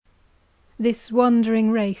This wandering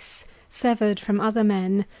race, severed from other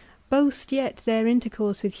men, boast yet their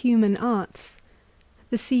intercourse with human arts.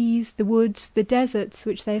 The seas, the woods, the deserts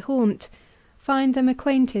which they haunt, find them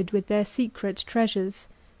acquainted with their secret treasures,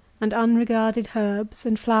 and unregarded herbs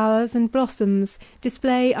and flowers and blossoms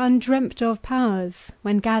display undreamt of powers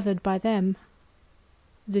when gathered by them.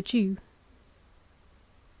 The Jew.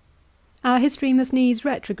 Our history must needs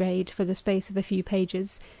retrograde for the space of a few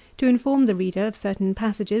pages, to inform the reader of certain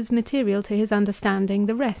passages material to his understanding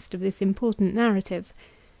the rest of this important narrative.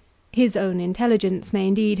 His own intelligence may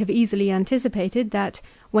indeed have easily anticipated that,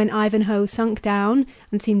 when Ivanhoe sunk down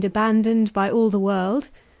and seemed abandoned by all the world,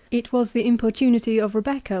 it was the importunity of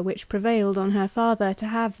Rebecca which prevailed on her father to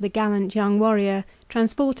have the gallant young warrior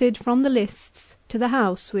transported from the lists to the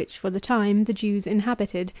house which for the time the Jews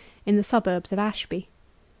inhabited in the suburbs of Ashby.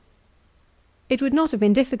 It would not have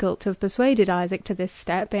been difficult to have persuaded Isaac to this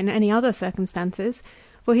step in any other circumstances,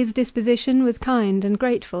 for his disposition was kind and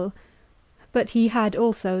grateful, but he had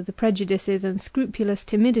also the prejudices and scrupulous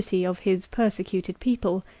timidity of his persecuted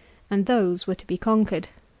people, and those were to be conquered.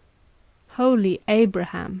 "Holy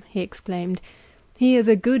Abraham!" he exclaimed, "he is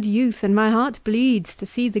a good youth, and my heart bleeds to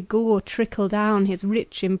see the gore trickle down his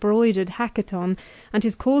rich embroidered hacketon and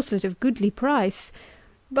his corslet of goodly price,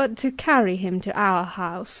 but to carry him to our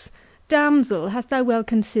house! Damsel, hast thou well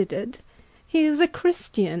considered? He is a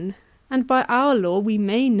Christian, and by our law we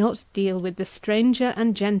may not deal with the stranger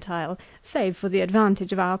and Gentile, save for the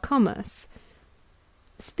advantage of our commerce."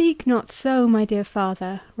 "Speak not so, my dear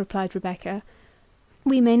father," replied Rebecca.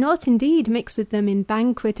 "We may not indeed mix with them in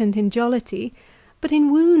banquet and in jollity, but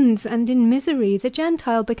in wounds and in misery the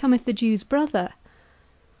Gentile becometh the Jew's brother."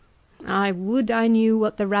 "I would I knew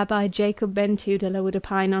what the Rabbi Jacob ben Tudela would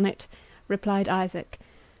opine on it," replied Isaac.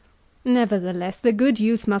 "Nevertheless, the good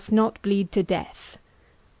youth must not bleed to death.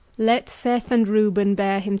 Let Seth and Reuben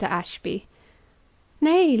bear him to Ashby."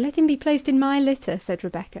 "Nay, let him be placed in my litter," said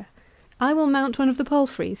Rebecca. "I will mount one of the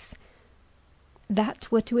palfreys."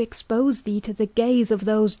 "That were to expose thee to the gaze of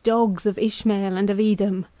those dogs of Ishmael and of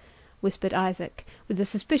Edom," whispered Isaac, with a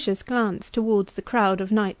suspicious glance towards the crowd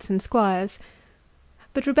of knights and squires.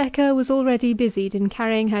 But Rebecca was already busied in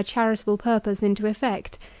carrying her charitable purpose into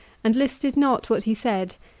effect, and listed not what he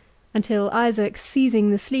said, until Isaac,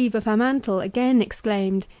 seizing the sleeve of her mantle, again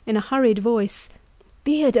exclaimed, in a hurried voice,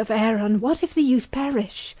 "Beard of Aaron, what if the youth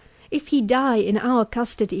perish? If he die in our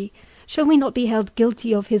custody, shall we not be held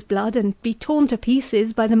guilty of his blood, and be torn to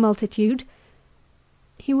pieces by the multitude?"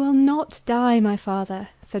 "He will not die, my father,"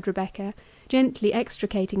 said Rebecca, gently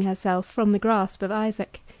extricating herself from the grasp of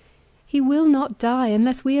Isaac. "He will not die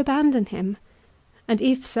unless we abandon him, and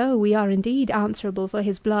if so, we are indeed answerable for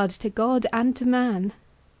his blood to God and to man."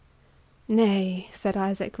 "Nay," said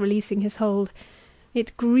Isaac, releasing his hold,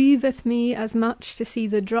 "it grieveth me as much to see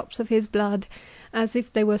the drops of his blood as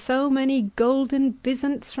if they were so many golden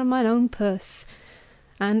byzants from mine own purse,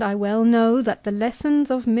 and I well know that the lessons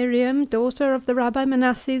of Miriam, daughter of the Rabbi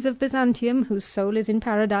Manasses of Byzantium, whose soul is in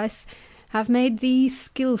paradise, have made thee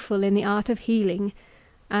skilful in the art of healing,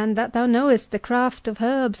 and that thou knowest the craft of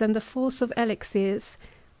herbs and the force of elixirs.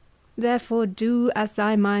 Therefore do as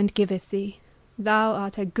thy mind giveth thee. Thou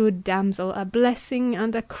art a good damsel, a blessing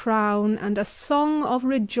and a crown, and a song of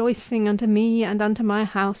rejoicing unto me and unto my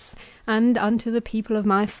house, and unto the people of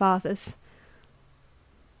my fathers."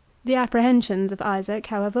 The apprehensions of Isaac,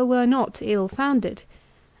 however, were not ill-founded,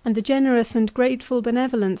 and the generous and grateful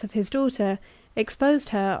benevolence of his daughter exposed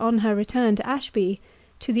her, on her return to Ashby,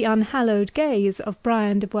 to the unhallowed gaze of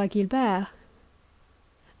Brian de Bois Guilbert.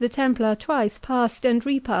 The Templar twice passed and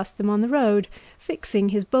repassed them on the road, fixing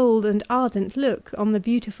his bold and ardent look on the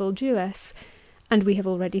beautiful Jewess, and we have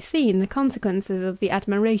already seen the consequences of the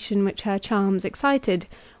admiration which her charms excited,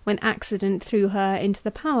 when accident threw her into the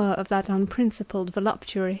power of that unprincipled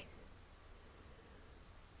voluptuary.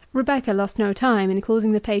 Rebecca lost no time in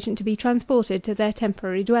causing the patient to be transported to their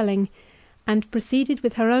temporary dwelling, and proceeded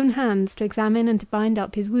with her own hands to examine and to bind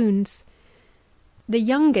up his wounds. The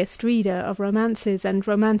youngest reader of romances and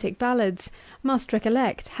romantic ballads must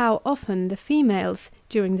recollect how often the females,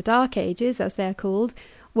 during the Dark Ages, as they are called,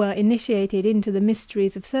 were initiated into the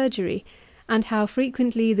mysteries of surgery, and how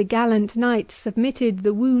frequently the gallant knight submitted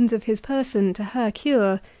the wounds of his person to her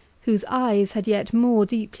cure, whose eyes had yet more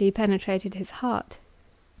deeply penetrated his heart.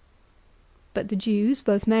 But the Jews,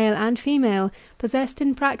 both male and female, possessed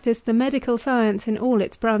and practised the medical science in all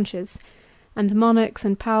its branches, and the monarchs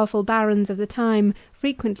and powerful barons of the time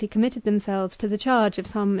frequently committed themselves to the charge of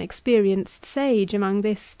some experienced sage among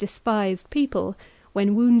this despised people,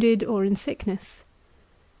 when wounded or in sickness.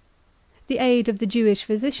 The aid of the Jewish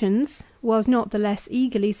physicians was not the less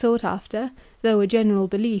eagerly sought after, though a general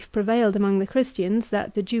belief prevailed among the Christians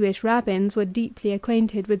that the Jewish rabbins were deeply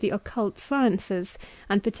acquainted with the occult sciences,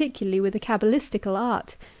 and particularly with the cabalistical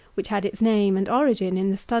art, which had its name and origin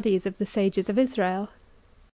in the studies of the sages of Israel.